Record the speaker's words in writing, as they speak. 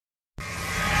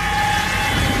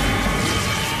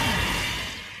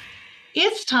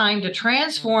It's time to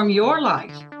transform your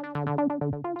life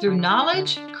through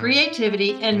knowledge,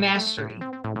 creativity, and mastery.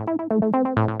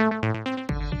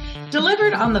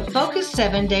 Delivered on the Focus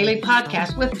 7 Daily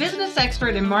Podcast with business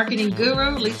expert and marketing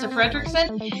guru Lisa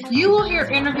Fredrickson, you will hear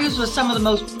interviews with some of the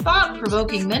most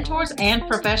thought-provoking mentors and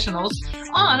professionals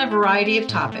on a variety of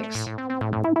topics.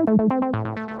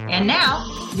 And now,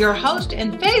 your host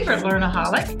and favorite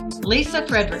learnaholic, Lisa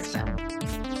Fredrickson.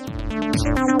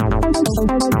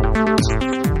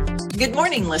 Good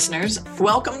morning, listeners.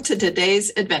 Welcome to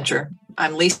today's adventure.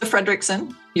 I'm Lisa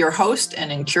Fredrickson, your host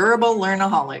and incurable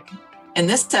learnaholic. In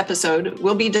this episode,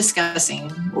 we'll be discussing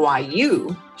why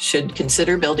you should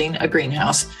consider building a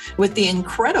greenhouse with the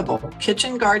incredible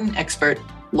kitchen garden expert,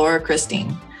 Laura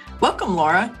Christine. Welcome,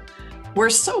 Laura. We're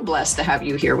so blessed to have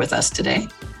you here with us today.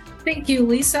 Thank you,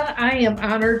 Lisa. I am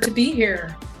honored to be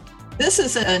here. This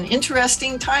is an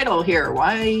interesting title here.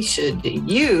 Why should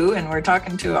you, and we're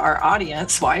talking to our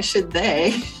audience, why should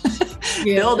they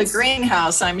build a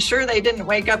greenhouse? I'm sure they didn't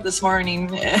wake up this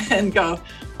morning and go,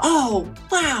 oh,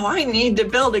 wow, I need to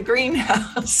build a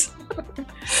greenhouse.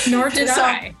 Nor did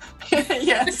I.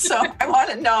 Yes, so I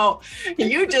want to know,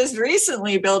 you just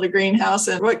recently built a greenhouse,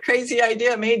 and what crazy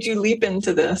idea made you leap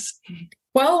into this?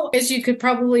 Well, as you could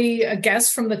probably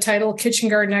guess from the title, Kitchen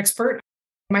Garden Expert,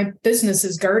 my business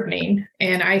is gardening.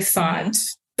 And I thought,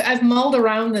 I've mulled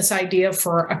around this idea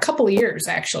for a couple of years,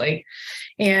 actually.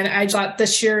 And I thought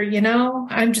this year,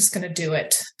 I'm just going to do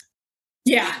it.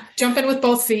 Yeah, jump in with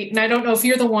both feet. And I don't know if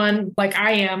you're the one like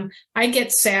I am. I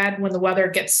get sad when the weather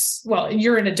gets, well,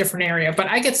 you're in a different area, but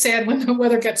I get sad when the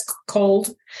weather gets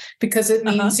cold because it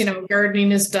means,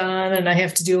 gardening is done and I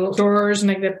have to do outdoors and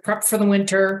I get prep for the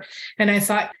winter. And I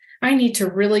thought, I need to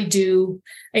really do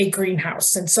a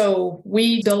greenhouse. And so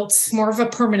we built more of a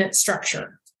permanent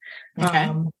structure.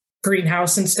 Okay.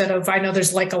 Greenhouse instead of, I know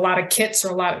there's like a lot of kits or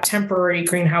a lot of temporary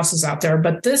greenhouses out there,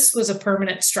 but this was a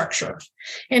permanent structure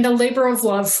and a labor of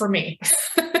love for me,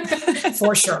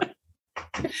 for sure.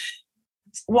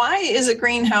 Why is a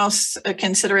greenhouse a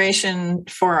consideration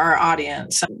for our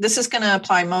audience? This is going to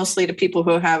apply mostly to people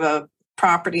who have a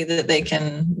property that they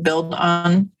can build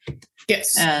on.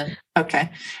 Yes. Okay.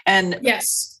 And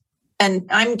yes. And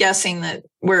I'm guessing that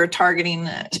we're targeting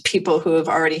people who have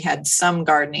already had some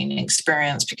gardening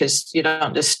experience because you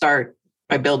don't just start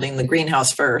by building the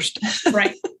greenhouse first.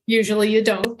 Right. Usually you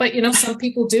don't, but some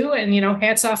people do. And,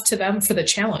 hats off to them for the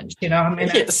challenge.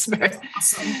 Yes, that's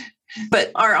awesome.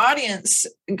 But our audience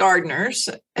gardeners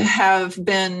have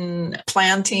been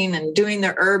planting and doing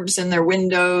their herbs in their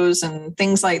windows and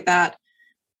things like that.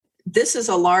 This is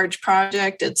a large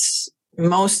project. It's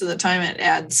most of the time it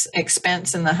adds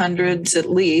expense in the hundreds at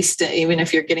least, even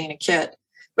if you're getting a kit.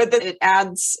 But it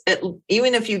adds,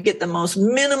 even if you get the most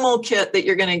minimal kit that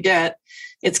you're going to get,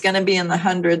 it's going to be in the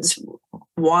hundreds.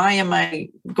 Why am I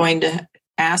going to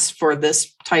ask for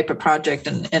this type of project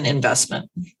and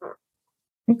investment?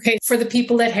 Okay, for the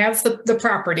people that have the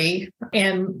property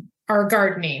and are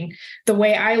gardening, the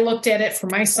way I looked at it for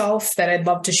myself that I'd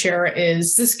love to share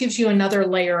is this gives you another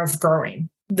layer of growing.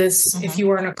 If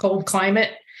you are in a cold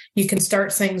climate, you can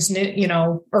start things,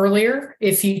 earlier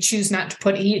if you choose not to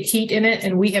put heat in it.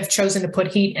 And we have chosen to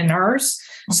put heat in ours.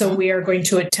 So we are going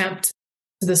to attempt,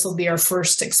 this will be our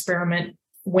first experiment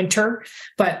winter,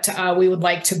 but we would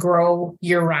like to grow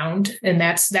year round. And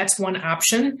that's one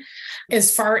option.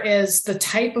 As far as the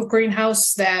type of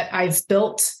greenhouse that I've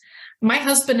built, my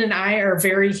husband and I are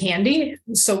very handy,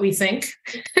 so we think.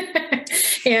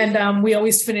 And we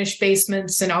always finish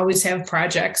basements and always have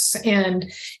projects.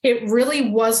 And it really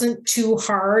wasn't too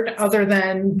hard other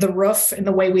than the roof and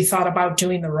the way we thought about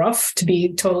doing the roof, to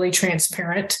be totally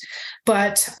transparent.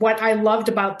 But what I loved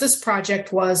about this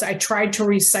project was I tried to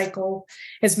recycle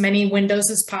as many windows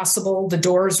as possible. The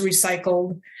doors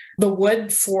recycled. The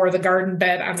wood for the garden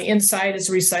bed on the inside is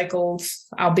recycled.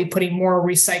 I'll be putting more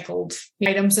recycled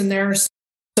items in there.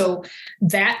 So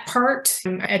that part,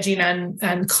 I'm edging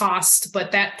on cost,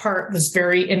 but that part was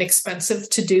very inexpensive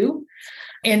to do.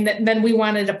 And then we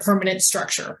wanted a permanent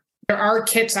structure. There are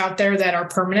kits out there that are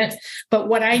permanent, but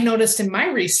what I noticed in my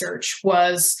research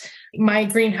was my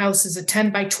greenhouse is a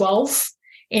 10 by 12.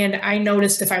 And I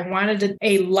noticed if I wanted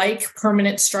a like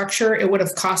permanent structure, it would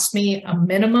have cost me a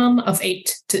minimum of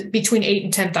between $8,000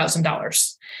 and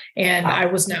 $10,000. And I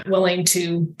was not willing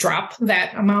to drop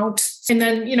that amount. And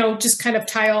then, just kind of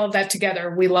tie all of that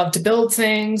together. We love to build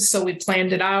things. So we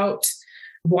planned it out,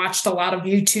 watched a lot of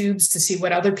YouTubes to see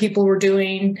what other people were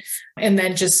doing, and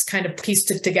then just kind of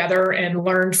pieced it together and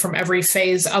learned from every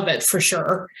phase of it for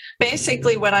sure.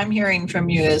 Basically, what I'm hearing from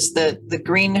you is that the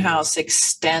greenhouse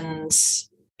extends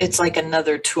it's like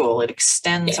another tool. It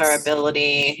extends our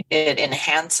ability. It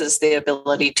enhances the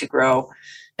ability to grow.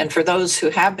 And for those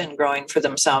who have been growing for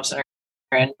themselves and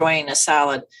are enjoying a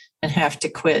salad and have to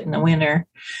quit in the winter,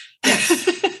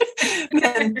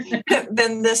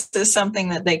 then this is something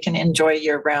that they can enjoy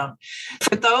year round.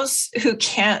 For those who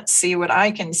can't see what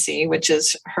I can see, which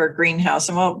is her greenhouse,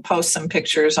 and we'll post some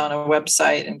pictures on a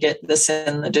website and get this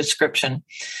in the description.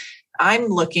 I'm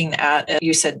looking at,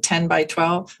 you said 10 by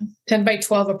 12? 10 by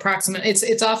 12 approximate.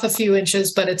 It's off a few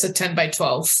inches, but it's a 10 by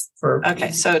 12.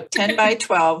 Okay, so 10 by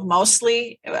 12,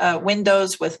 mostly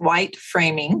windows with white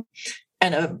framing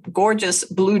and a gorgeous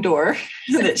blue door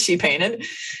that she painted.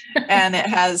 And it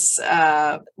has,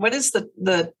 what is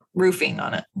the roofing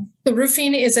on it? The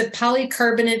roofing is a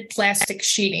polycarbonate plastic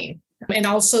sheeting. And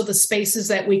also the spaces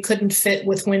that we couldn't fit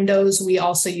with windows, we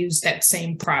also use that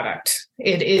same product.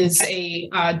 It is a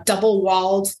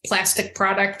double-walled plastic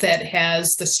product that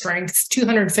has the strength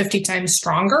 250 times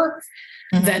stronger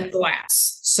than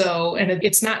glass. So, and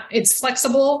it's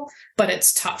flexible, but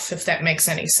it's tough, if that makes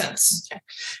any sense. Okay.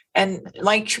 And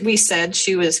like we said,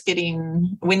 she was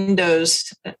getting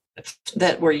windows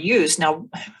that were used. Now,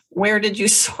 where did you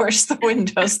source the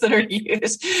windows that are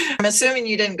used? I'm assuming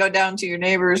you didn't go down to your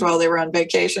neighbors while they were on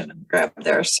vacation and grab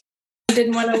theirs. I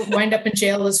didn't want to wind up in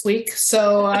jail this week,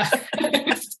 so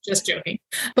just joking.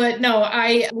 But no,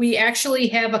 we actually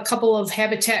have a couple of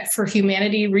Habitat for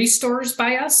Humanity restores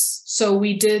by us. So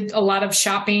we did a lot of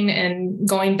shopping and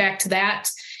going back to that.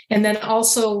 And then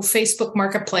also Facebook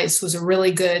Marketplace was a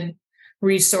really good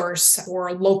resource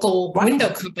for local window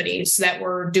companies that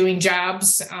were doing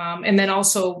jobs, and then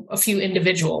also a few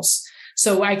individuals.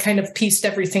 So I kind of pieced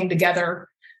everything together.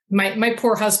 My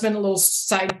poor husband, a little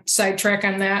sidetrack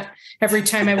on that. Every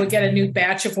time I would get a new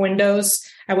batch of windows,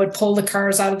 I would pull the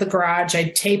cars out of the garage,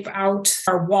 I'd tape out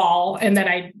our wall, and then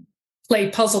I'd play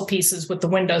puzzle pieces with the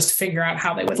windows to figure out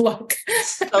how they would look.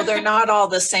 So they're not all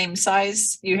the same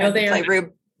size? You have to play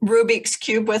Rubik's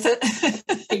Cube with it?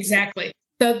 Exactly.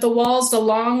 The walls, the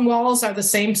long walls are the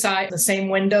same size, the same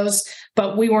windows,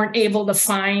 but we weren't able to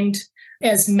find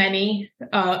as many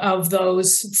of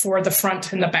those for the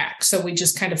front and the back. So we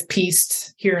just kind of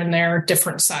pieced here and there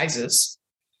different sizes.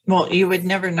 Well, you would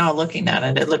never know looking at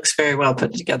it. It looks very well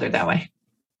put together that way.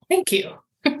 Thank you.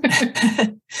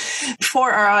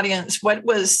 For our audience, what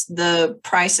was the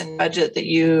price and budget that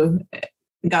you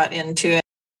got into?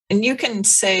 And you can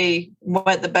say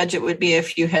what the budget would be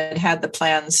if you had the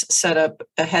plans set up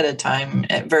ahead of time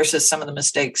versus some of the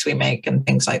mistakes we make and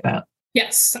things like that.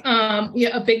 Yes.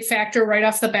 A big factor right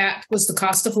off the bat was the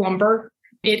cost of lumber.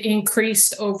 It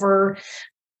increased over,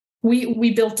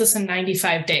 we built this in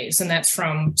 95 days, and that's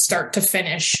from start to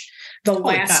finish. The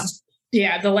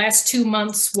last 2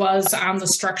 months was on the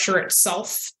structure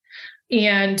itself.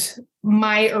 And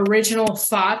my original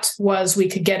thought was we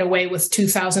could get away with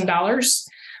 $2,000.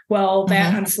 Well,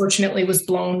 that unfortunately was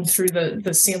blown through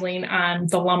the ceiling on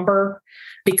the lumber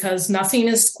because nothing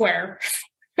is square,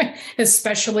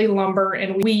 especially lumber.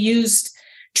 And we used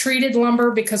treated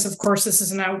lumber because, of course, this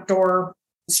is an outdoor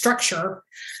structure.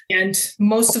 And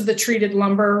most of the treated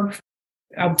lumber,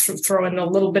 I'll throw in a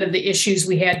little bit of the issues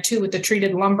we had too with the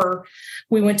treated lumber.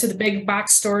 We went to the big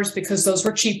box stores because those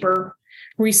were cheaper.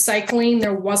 Recycling,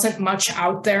 there wasn't much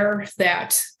out there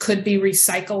that could be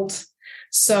recycled.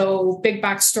 So big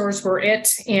box stores were it,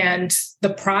 and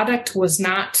the product was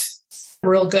not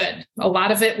real good. A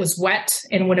lot of it was wet,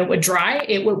 and when it would dry,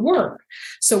 it would warp.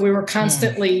 So we were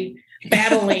constantly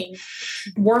battling,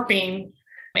 warping,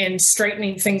 and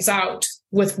straightening things out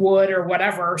with wood or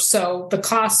whatever. So the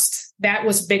cost, that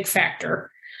was a big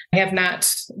factor. I have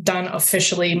not done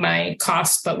officially my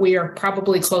cost, but we are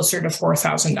probably closer to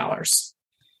 $4,000.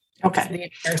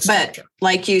 Okay. But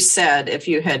like you said, if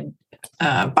you had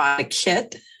bought a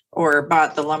kit or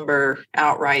bought the lumber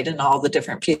outright and all the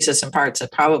different pieces and parts,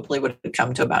 it probably would have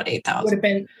come to about $8,000. Would have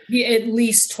been at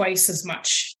least twice as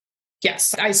much.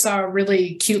 Yes. I saw a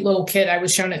really cute little kit. I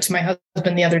was showing it to my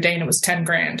husband the other day and it was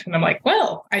 $10,000. And I'm like,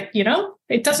 well,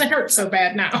 it doesn't hurt so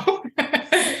bad now.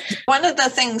 One of the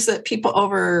things that people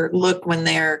overlook when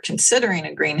they're considering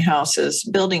a greenhouse is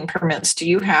building permits. Do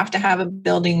you have to have a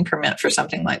building permit for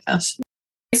something like this?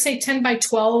 I say 10 by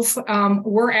 12.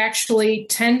 We're actually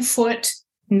 10 foot,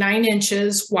 9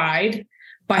 inches wide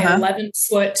by 11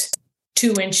 foot,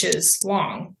 2 inches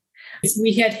long. If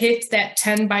we had hit that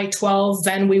 10 by 12,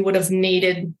 then we would have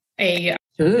needed a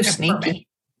sneaky.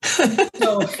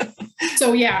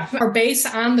 So yeah, our base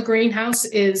on the greenhouse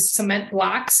is cement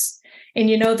blocks. And,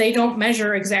 they don't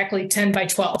measure exactly 10 by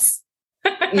 12.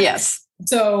 Yes.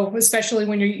 So especially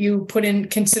when you put in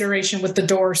consideration with the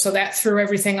door. So that threw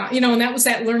everything off, and that was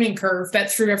that learning curve that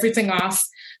threw everything off.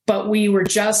 but we were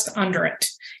just under it.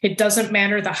 It doesn't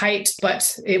matter the height,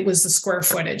 but it was the square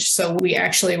footage. So we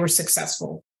actually were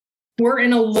successful. We're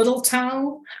in a little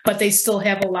town, but they still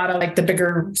have a lot of like the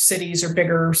bigger cities or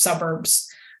bigger suburbs,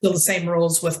 still the same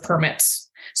rules with permits.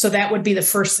 So that would be the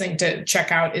first thing to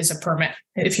check out is a permit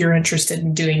if you're interested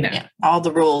in doing that. Yeah, all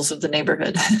the rules of the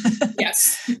neighborhood.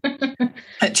 Yes.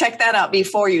 Check that out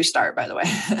before you start, by the way.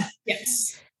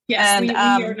 Yes. Yes. And, we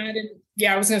are not in,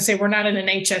 I was going to say we're not in an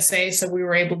HSA, so we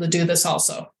were able to do this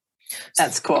also.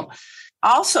 That's cool.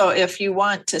 Also, if you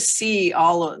want to see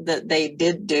all that they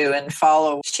did do and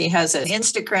follow, she has an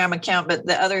Instagram account, but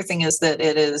the other thing is that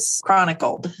it is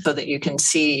chronicled so that you can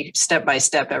see step by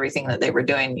step everything that they were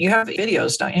doing. You have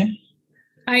videos, don't you?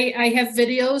 I have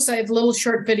videos. I have little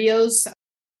short videos.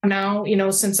 Now,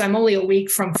 since I'm only a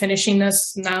week from finishing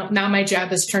this, now my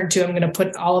job is turned to, I'm going to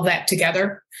put all of that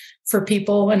together for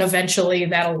people. And eventually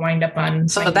that'll wind up on.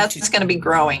 So that's going to be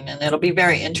growing and it'll be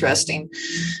very interesting.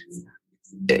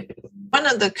 One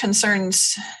of the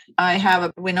concerns I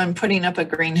have when I'm putting up a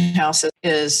greenhouse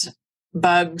is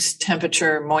bugs,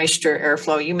 temperature, moisture,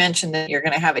 airflow. You mentioned that you're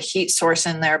going to have a heat source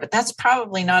in there, but that's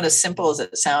probably not as simple as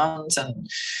it sounds and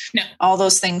all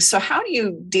those things. So how do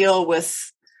you deal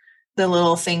with the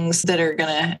little things that are going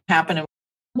to happen?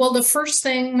 Well, the first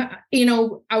thing,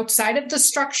 outside of the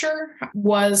structure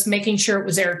was making sure it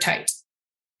was airtight.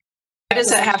 Why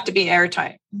does it have to be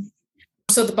airtight?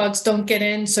 So the bugs don't get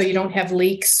in, so you don't have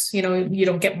leaks, you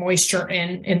don't get moisture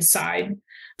inside.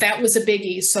 That was a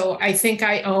biggie. So I think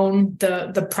I own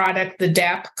the product, the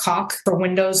DAP caulk for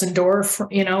windows and door,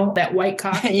 that white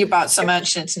caulk. You bought so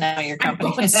much, it's now your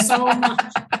company. So much.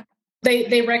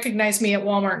 They recognize me at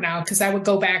Walmart now because I would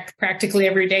go back practically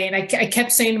every day. And I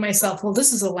kept saying to myself, well,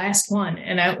 this is the last one.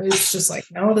 And I was just like,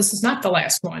 no, this is not the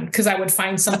last one, because I would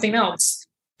find something else.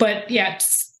 But yeah,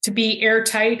 to be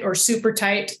airtight or super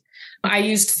tight, I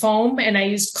used foam and I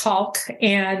used caulk,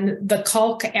 and the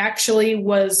caulk actually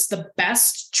was the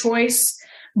best choice,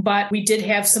 but we did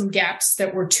have some gaps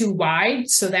that were too wide.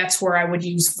 So that's where I would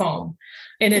use foam.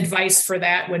 And advice for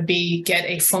that would be get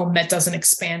a foam that doesn't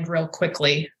expand real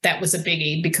quickly. That was a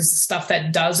biggie, because the stuff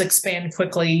that does expand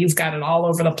quickly, you've got it all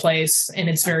over the place and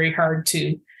it's very hard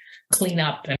to clean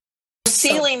up.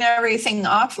 Sealing everything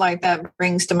off like that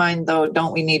brings to mind, though,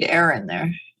 don't we need air in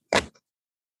there?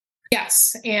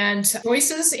 Yes, and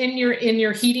choices in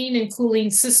your heating and cooling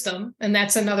system, and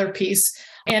that's another piece,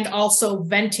 and also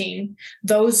venting,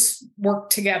 those work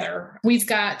together. We've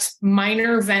got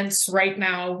minor vents right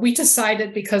now. We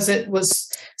decided, because it was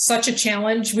such a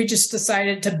challenge, we just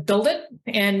decided to build it,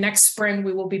 and next spring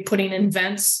we will be putting in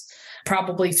vents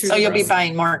probably through. So you'll be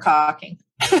buying more caulking.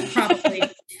 Probably.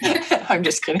 I'm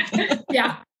just kidding.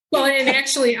 Yeah. Well, and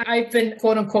actually, I've been,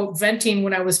 quote unquote, venting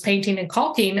when I was painting and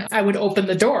caulking. I would open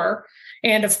the door.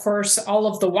 And of course, all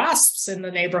of the wasps in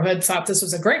the neighborhood thought this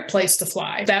was a great place to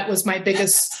fly. That was my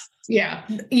biggest,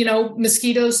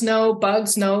 mosquitoes, no,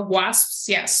 bugs, no, wasps,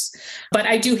 yes. But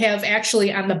I do have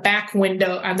actually on the back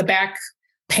window, on the back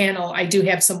panel, I do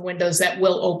have some windows that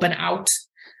will open out,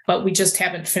 but we just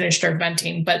haven't finished our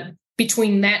venting. But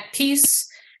between that piece,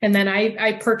 and then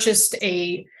I purchased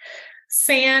a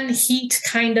fan heat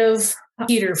kind of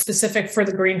heater specific for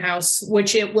the greenhouse,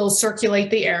 which it will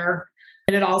circulate the air,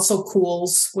 and it also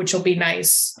cools, which will be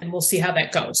nice. And we'll see how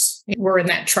that goes. We're in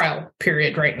that trial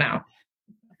period right now.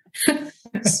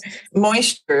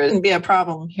 Moisture can be a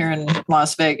problem here in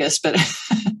Las Vegas, but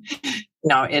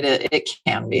no, it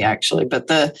can be actually. But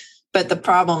the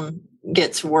problem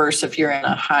gets worse if you're in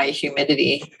a high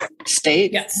humidity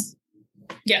state.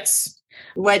 Yes.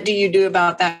 What do you do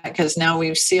about that? Because now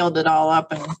we've sealed it all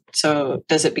up. And so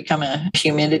does it become a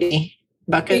humidity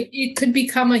bucket? It could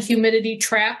become a humidity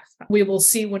trap. We will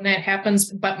see when that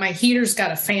happens. But my heater's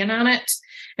got a fan on it.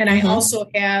 And I also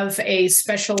have a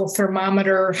special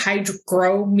thermometer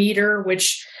hygrometer,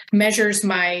 which measures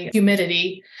my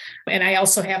humidity. And I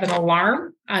also have an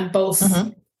alarm on both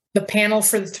the panel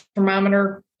for the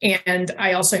thermometer, and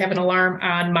I also have an alarm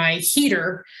on my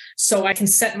heater, so I can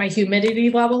set my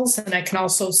humidity levels and I can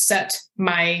also set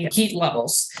my heat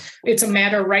levels. It's a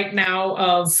matter right now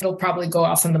of it'll probably go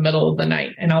off in the middle of the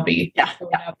night, and I'll be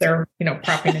out there,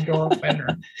 propping the door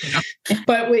open.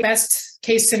 But best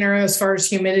case scenario as far as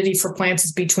humidity for plants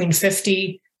is between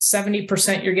 50,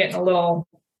 70%. You're getting a little,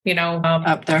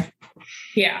 up there.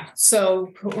 Yeah.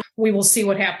 So we will see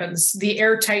what happens. The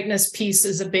air tightness piece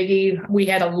is a biggie. We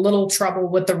had a little trouble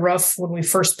with the roof when we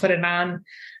first put it on.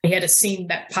 We had a seam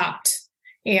that popped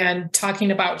And talking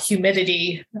about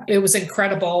humidity, it was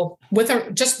incredible. With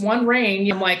just one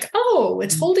rain, I'm like, oh,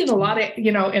 it's holding a lot of,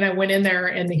 and I went in there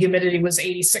and the humidity was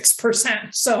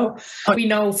 86%. So we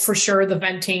know for sure the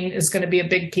venting is going to be a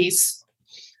big piece.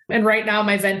 And right now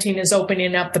my venting is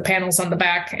opening up the panels on the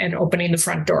back and opening the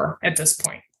front door at this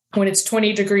point. When it's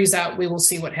 20 degrees out, we will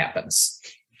see what happens.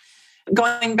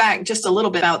 Going back just a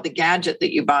little bit about the gadget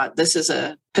that you bought. This is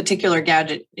a particular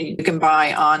gadget you can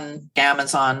buy on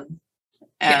Amazon.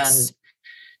 And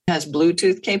has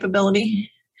Bluetooth capability.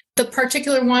 The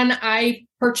particular one I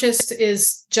purchased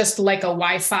is just like a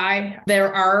Wi-Fi.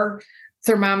 There are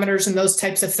thermometers and those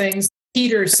types of things.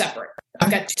 Heater is separate.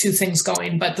 I've got two things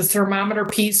going, but the thermometer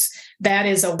piece, that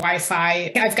is a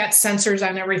Wi-Fi. I've got sensors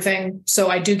on everything,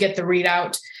 so I do get the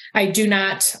readout. I do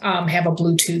not have a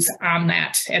Bluetooth on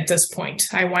that at this point.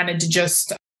 I wanted to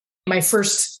just, my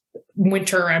first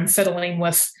winter, I'm fiddling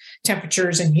with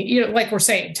temperatures and, like we're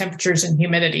saying, temperatures and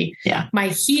humidity. Yeah. My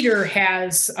heater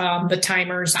has the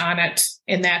timers on it,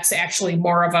 and that's actually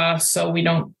more of a, so we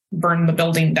don't burn the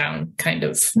building down kind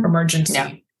of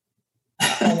emergency.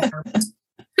 Yeah.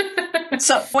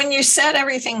 So when you set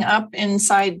everything up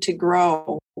inside to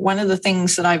grow, one of the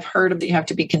things that I've heard of that you have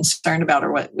to be concerned about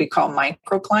are what we call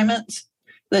microclimates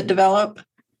that develop.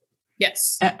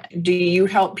 Yes. Do you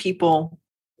help people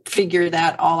figure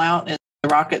that all out? The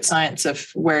rocket science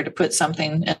of where to put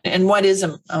something, and what is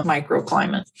a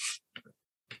microclimate?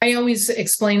 I always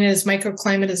explain it as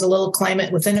microclimate is a little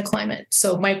climate within a climate.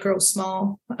 So micro,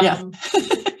 small. Yeah.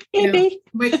 Baby.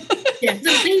 Little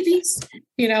babies.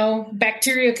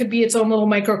 Bacteria could be its own little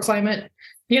microclimate.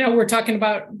 We're talking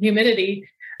about humidity.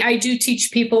 I do teach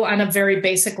people on a very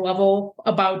basic level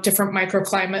about different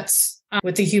microclimates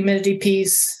with the humidity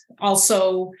piece.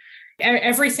 Also,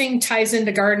 everything ties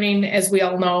into gardening, as we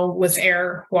all know, with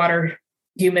air, water,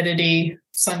 humidity,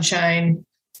 sunshine.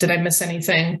 Did I miss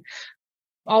anything?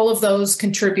 All of those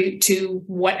contribute to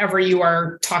whatever you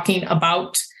are talking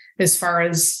about as far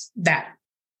as that.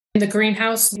 In the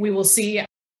greenhouse, we will see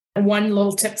one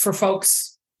little tip for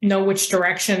folks, know which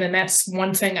direction. And that's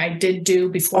one thing I did do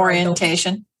before.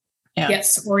 Orientation. Yeah.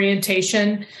 Yes,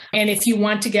 orientation. And if you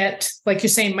want to get, like you're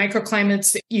saying,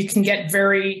 microclimates, you can get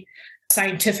very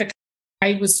scientific.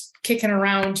 I was kicking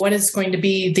around what is going to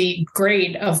be the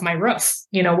grade of my roof,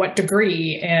 what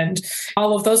degree and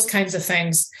all of those kinds of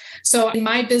things. So in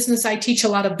my business, I teach a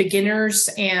lot of beginners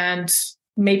and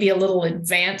maybe a little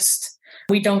advanced.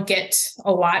 We don't get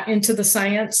a lot into the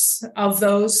science of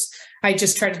those. I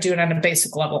just try to do it on a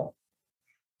basic level.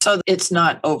 So it's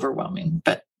not overwhelming,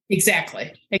 but.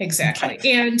 Exactly.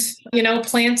 Okay. And,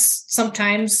 plants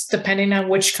sometimes, depending on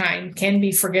which kind, can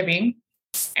be forgiving.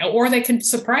 Or they can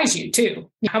surprise you too.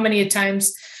 How many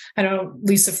times, I know,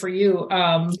 Lisa, for you,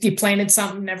 you planted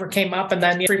something, never came up, and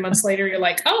then 3 months later, you're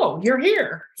like, "Oh, you're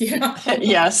here."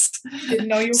 Yes. Didn't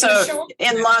know you were so show up.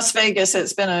 In Las Vegas,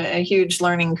 it's been a huge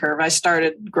learning curve. I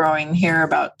started growing here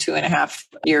about 2.5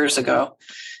 years ago,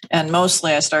 and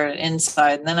mostly I started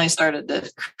inside, and then I started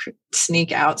to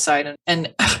sneak outside,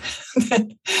 and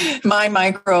my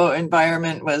micro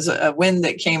environment was a wind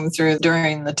that came through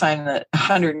during the time that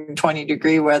 120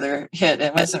 degree weather hit.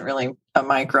 It wasn't really a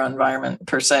micro environment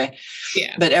per se,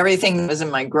 but everything was in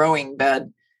my growing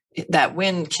bed. That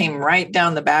wind came right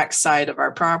down the back side of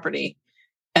our property.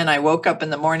 And I woke up in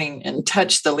the morning and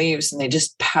touched the leaves, and they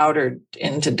just powdered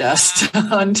into dust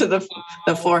onto the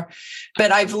floor.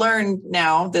 But I've learned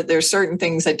now that there's certain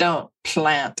things I don't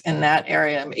plant in that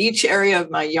area. Each area of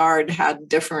my yard had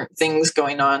different things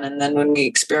going on. And then when we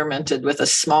experimented with a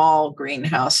small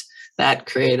greenhouse, that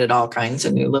created all kinds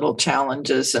of new little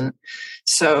challenges. And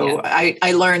so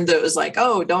I learned that it was like,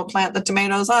 oh, don't plant the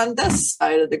tomatoes on this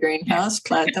side of the greenhouse,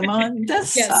 plant them on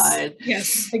this side.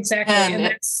 Yes, exactly. And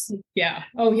that's,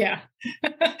 oh, yeah.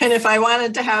 And if I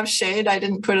wanted to have shade, I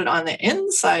didn't put it on the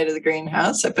inside of the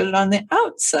greenhouse. I put it on the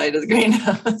outside of the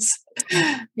greenhouse.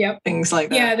 Yep. Things like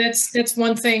that. Yeah, that's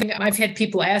one thing I've had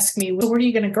people ask me, well, what are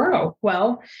you going to grow?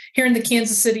 Well, here in the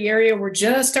Kansas City area, we're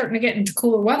just starting to get into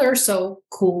cooler weather. So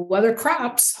cool weather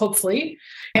crops, hopefully.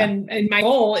 And my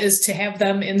goal is to have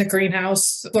them in the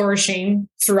greenhouse flourishing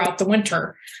throughout the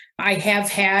winter.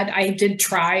 I did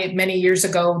try many years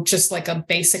ago, just like a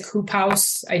basic hoop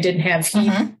house. I didn't have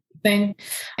heat thing.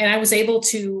 And I was able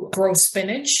to grow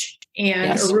spinach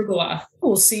and arugula.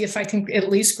 We'll see if I can at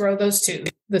least grow those two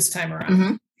this time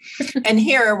around. And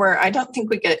here, where I don't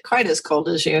think we get quite as cold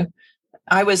as you,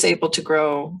 I was able to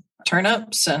grow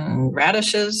turnips and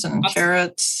radishes and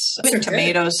carrots, and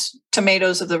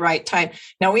tomatoes of the right type.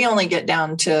 Now we only get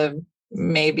down to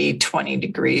maybe 20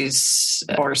 degrees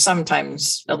or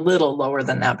sometimes a little lower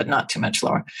than that, but not too much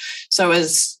lower. So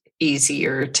as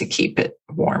easier to keep it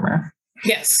warmer.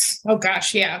 Yes. Oh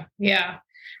gosh. Yeah. Yeah.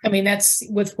 I mean, that's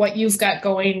with what you've got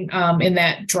going in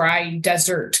that dry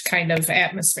desert kind of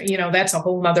atmosphere, that's a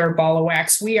whole nother ball of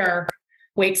wax.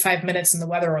 Wait 5 minutes and the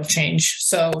weather will change.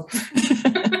 So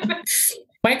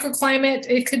microclimate,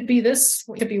 it could be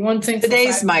one thing.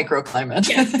 Today's microclimate.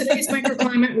 Yeah, today's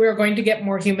microclimate, we're going to get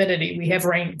more humidity. We have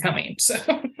rain coming. So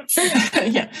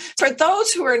yeah. For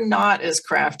those who are not as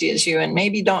crafty as you and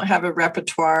maybe don't have a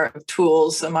repertoire of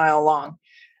tools a mile long,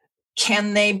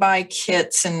 can they buy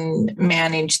kits and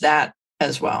manage that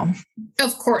as well?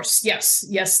 Of course. Yes.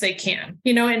 Yes, they can.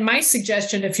 And my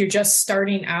suggestion, if you're just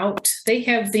starting out, they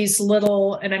have these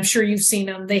little, and I'm sure you've seen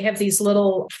them, they have these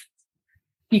little,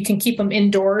 you can keep them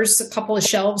indoors, a couple of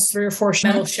shelves, 3 or 4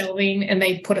 metal shelving, and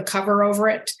they put a cover over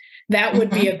it. That would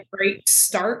be a great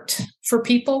start for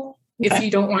people if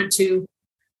you don't want to.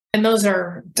 And those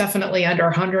are definitely under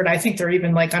 100. I think they're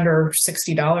even like under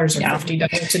 $60 or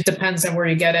 $50. It depends on where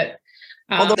you get it.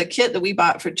 Although the kit that we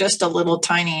bought for just a little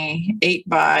tiny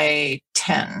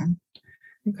 8x10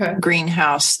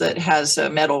 greenhouse that has a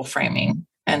metal framing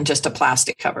and just a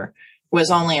plastic cover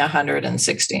was only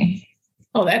 $160.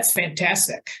 Oh, that's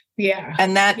fantastic. Yeah.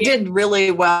 And that did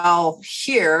really well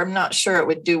here. I'm not sure it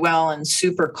would do well in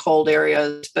super cold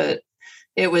areas, but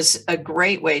it was a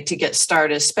great way to get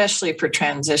started, especially for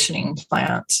transitioning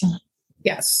plants.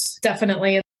 Yes,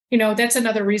 definitely. That's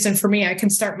another reason for me. I can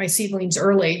start my seedlings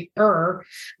earlier.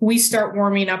 We start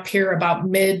warming up here about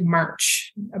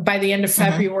mid-March. By the end of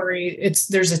February,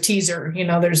 there's a teaser,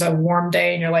 there's a warm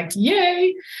day and you're like,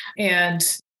 yay. And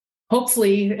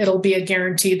hopefully it'll be a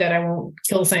guarantee that I won't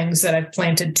kill things that I've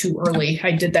planted too early.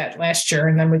 I did that last year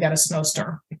and then we got a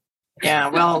snowstorm. Yeah,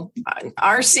 well,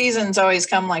 our seasons always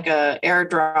come like a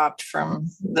airdropped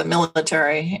from the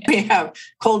military. We have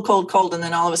cold, cold, cold, and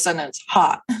then all of a sudden it's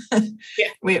hot.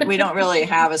 We don't really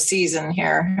have a season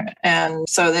here. And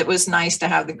so it was nice to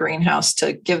have the greenhouse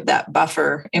to give that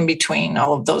buffer in between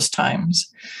all of those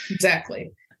times.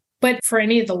 Exactly. But for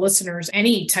any of the listeners,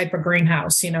 any type of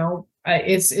greenhouse,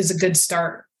 is a good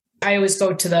start. I always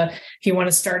go to if you want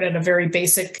to start at a very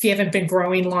basic, if you haven't been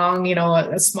growing long,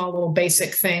 a small little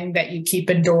basic thing that you keep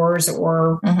indoors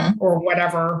or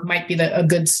whatever might be a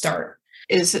good start.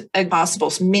 Is it a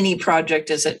possible mini project?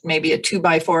 Is it maybe a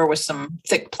 2x4 with some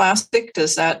thick plastic?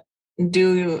 Does that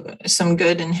do some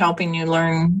good in helping you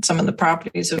learn some of the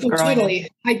properties of growing?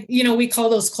 Totally. We call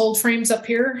those cold frames up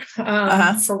here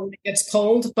for when it gets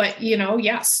cold, but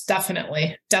yes,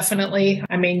 definitely.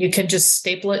 I mean, you can just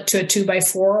staple it to a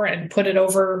 2x4 and put it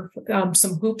over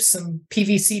some hoops, some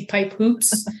PVC pipe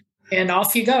hoops, and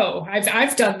off you go.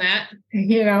 I've done that.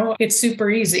 It's super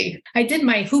easy. I did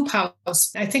my hoop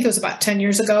house, I think it was about 10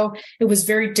 years ago. It was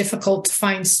very difficult to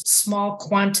find small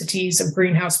quantities of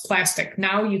greenhouse plastic.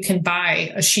 Now you can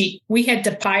buy a sheet. We had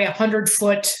to buy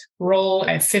 100-foot roll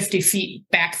at 50 feet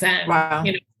back then. Wow.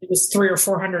 It was $300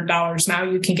 or $400. Now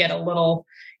you can get a little,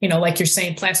 like you're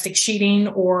saying, plastic sheeting,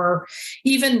 or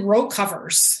even row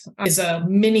covers is a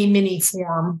mini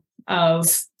form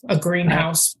of a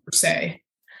greenhouse per se.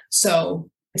 So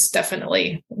it's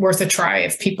definitely worth a try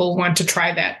if people want to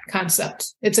try that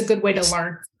concept. It's a good way to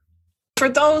learn. For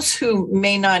those who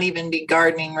may not even be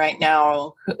gardening right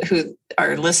now, who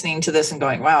are listening to this and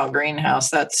going, wow, greenhouse,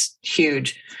 that's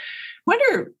huge. What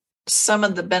are some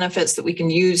of the benefits that we can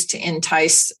use to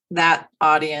entice that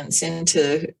audience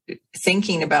into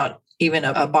thinking about even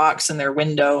a box in their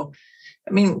window?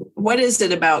 I mean, what is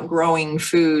it about growing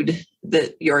food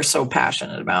that you're so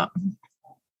passionate about?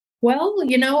 Well,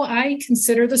 I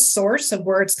consider the source of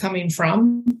where it's coming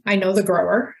from. I know the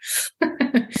grower.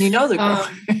 You know the grower.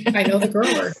 I know the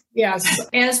grower. Yes.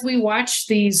 As we watch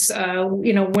these,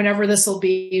 whenever this will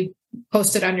be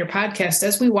posted on your podcast,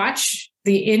 as we watch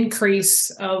the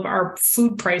increase of our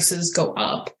food prices go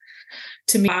up,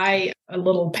 to me, buy a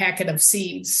little packet of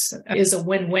seeds is a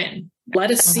win-win.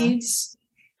 Lettuce seeds,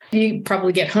 you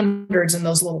probably get hundreds in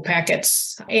those little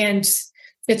packets. And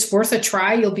it's worth a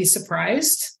try. You'll be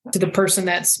surprised. To the person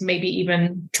that's maybe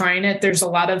even trying it, there's a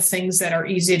lot of things that are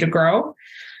easy to grow.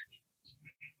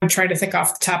 I'm trying to think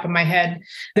off the top of my head.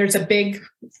 There's a big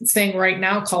thing right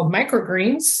now called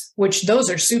microgreens, which those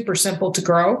are super simple to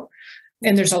grow.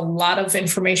 And there's a lot of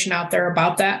information out there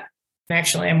about that.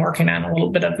 Actually, I'm working on a little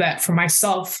bit of that for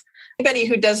myself. Anybody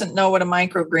who doesn't know what a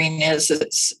microgreen is,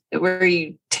 it's where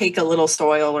you take a little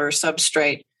soil or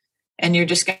substrate and you're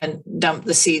just going to dump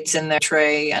the seeds in the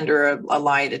tray under a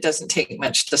light. It doesn't take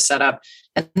much to set up.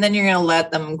 And then you're going to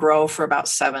let them grow for about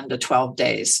 7 to 12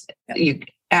 days.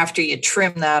 After you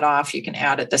trim that off, you can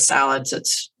add it to salads.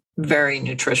 It's very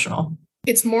nutritional.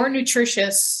 It's more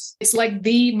nutritious It's like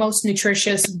the most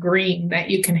nutritious green that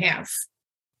you can have.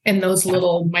 And those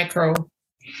little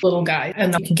guys.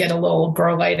 And you can get a little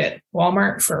grow light at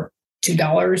Walmart for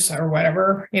 $2 or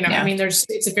whatever. I mean,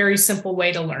 it's a very simple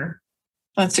way to learn.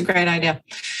 That's a great idea.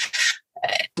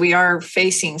 We are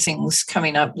facing things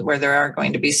coming up where there are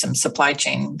going to be some supply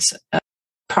chains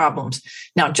problems.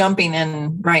 Now, jumping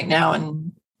in right now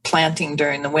and planting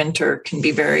during the winter can be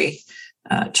very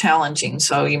challenging.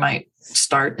 So you might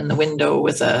start in the window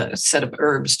with a set of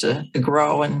herbs to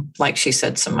grow. And like she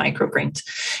said, some microgreens.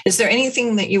 Is there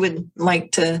anything that you would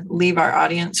like to leave our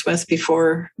audience with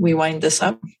before we wind this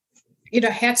up?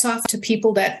 Hats off to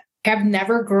people that have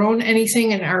never grown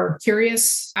anything and are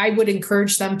curious. I would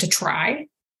encourage them to try.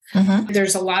 Mm-hmm.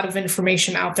 There's a lot of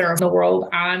information out there in the world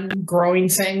on growing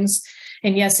things.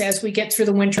 And yes, as we get through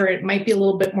the winter, it might be a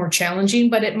little bit more challenging,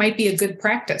 but it might be a good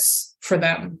practice for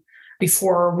them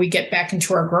before we get back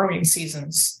into our growing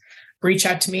seasons. Reach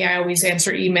out to me. I always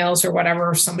answer emails or whatever.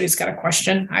 If somebody's got a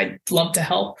question, I'd love to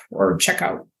help, or check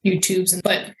out YouTube's.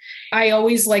 But I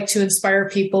always like to inspire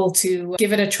people to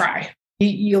give it a try.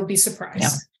 You'll be surprised.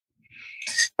 Yeah.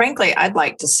 Frankly, I'd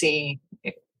like to see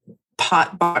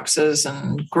pot boxes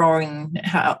and growing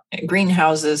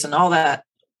greenhouses and all that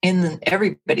in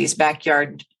everybody's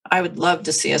backyard. I would love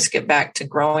to see us get back to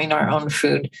growing our own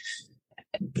food.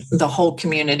 The whole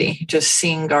community, just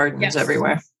seeing gardens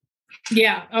everywhere.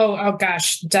 Yeah. Oh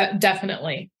gosh,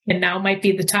 definitely. And now might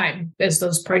be the time as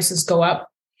those prices go up.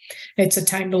 It's a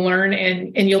time to learn,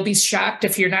 and you'll be shocked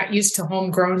if you're not used to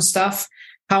homegrown stuff,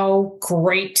 how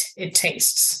great it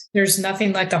tastes. There's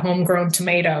nothing like a homegrown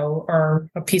tomato or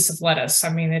a piece of lettuce.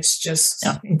 I mean, it's just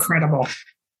incredible.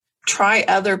 Try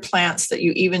other plants that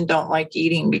you even don't like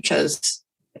eating, because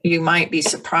you might be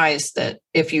surprised that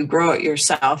if you grow it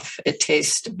yourself, it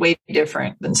tastes way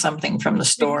different than something from the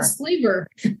store. Flavor.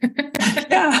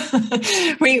 Yeah.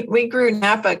 We grew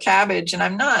Napa cabbage, and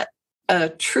I'm not a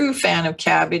true fan of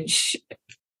cabbage.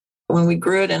 When we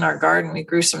grew it in our garden, we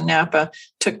grew some Napa.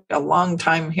 Took a long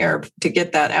time here to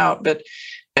get that out, but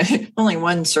only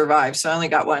one survived. So I only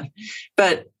got one.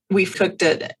 But we cooked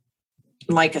it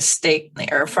like a steak in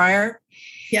the air fryer.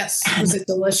 Yes. Was it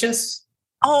delicious?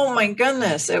 Oh my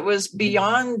goodness. It was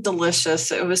beyond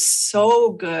delicious. It was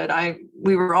so good.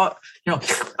 We were all,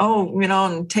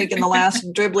 and taking the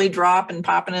last dribbly drop and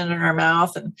popping it in our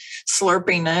mouth and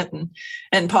slurping it.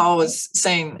 And Paul was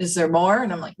saying, "Is there more?"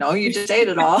 And I'm like, "No, you just ate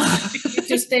it all." You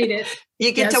just ate it.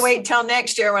 You get to wait till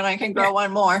next year when I can grow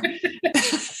one more.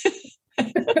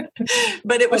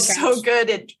 But it was so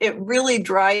good. It really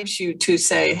drives you to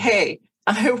say, "Hey,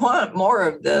 I want more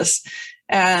of this."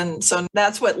 And so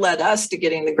that's what led us to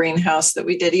getting the greenhouse that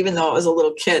we did, even though it was a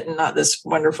little kit and not this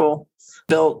wonderful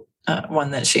built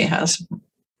one that she has.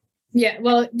 Yeah,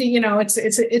 well,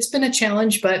 it's been a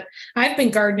challenge, but I've been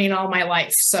gardening all my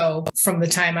life. So from the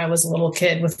time I was a little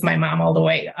kid with my mom all the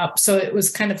way up. So it was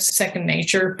kind of second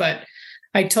nature, but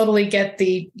I totally get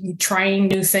the trying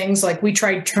new things. Like we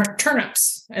tried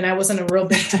turnips, and I wasn't a real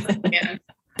big turnip fan.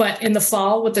 But in the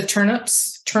fall with the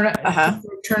turnips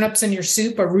in your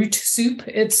soup, a root soup,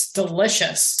 it's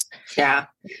delicious. Yeah.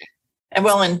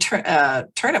 And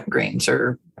turnip greens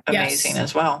are amazing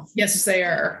as well. Yes, they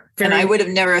are. And I would have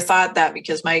never thought that,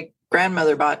 because my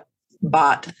grandmother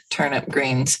bought turnip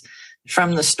greens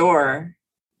from the store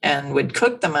and would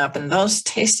cook them up, and those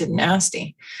tasted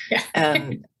nasty. Yeah.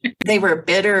 And they were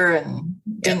bitter and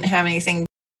didn't have anything. And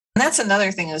that's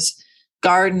another thing, is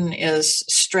garden is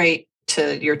straight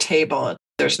to your table.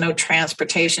 There's no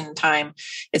transportation time.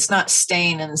 It's not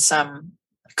staying in some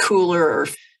cooler,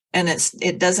 and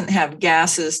it doesn't have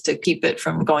gases to keep it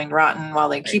from going rotten while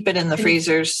they keep it in the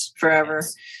freezers forever.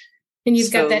 And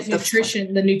you've got that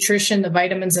nutrition, the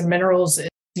vitamins and minerals,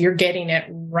 you're getting it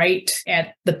right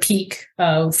at the peak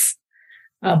of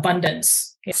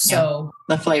abundance. So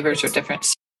the flavors are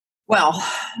different. Well,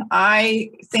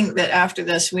 I think that after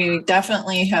this, we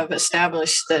definitely have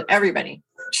established that everybody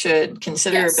should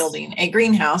consider building a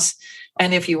greenhouse.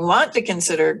 And if you want to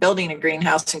consider building a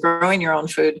greenhouse and growing your own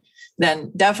food,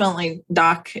 then definitely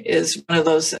Doc is one of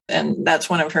those. And that's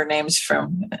one of her names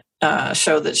from a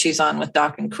show that she's on with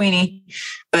Doc and Queenie.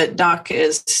 But Doc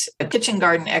is a kitchen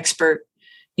garden expert.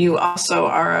 You also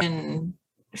are in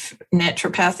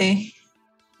naturopathy.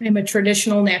 I'm a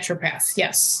traditional naturopath.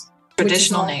 Yes.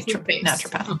 Traditional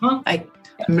naturopath. Uh-huh.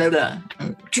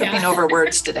 I'm tripping over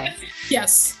words today.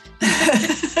 Yes.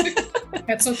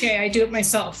 That's okay. I do it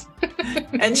myself.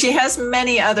 And she has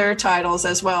many other titles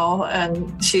as well.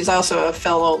 And she's also a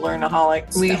fellow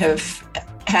learnaholic. We have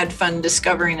had fun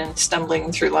discovering and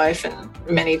stumbling through life and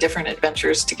many different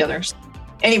adventures together.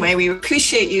 Anyway, we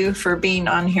appreciate you for being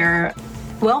on here.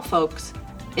 Well, folks,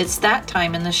 It's that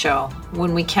time in the show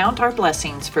when we count our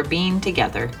blessings for being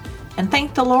together and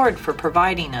thank the Lord for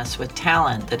providing us with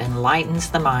talent that enlightens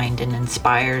the mind and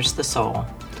inspires the soul.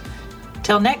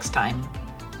 Till next time,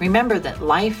 remember that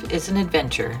life is an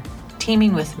adventure,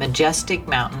 teeming with majestic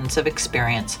mountains of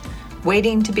experience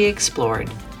waiting to be explored,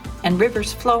 and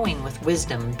rivers flowing with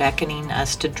wisdom beckoning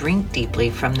us to drink deeply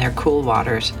from their cool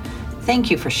waters.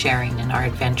 Thank you for sharing in our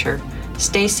adventure.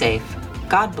 Stay safe,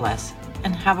 God bless,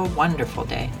 and have a wonderful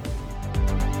day.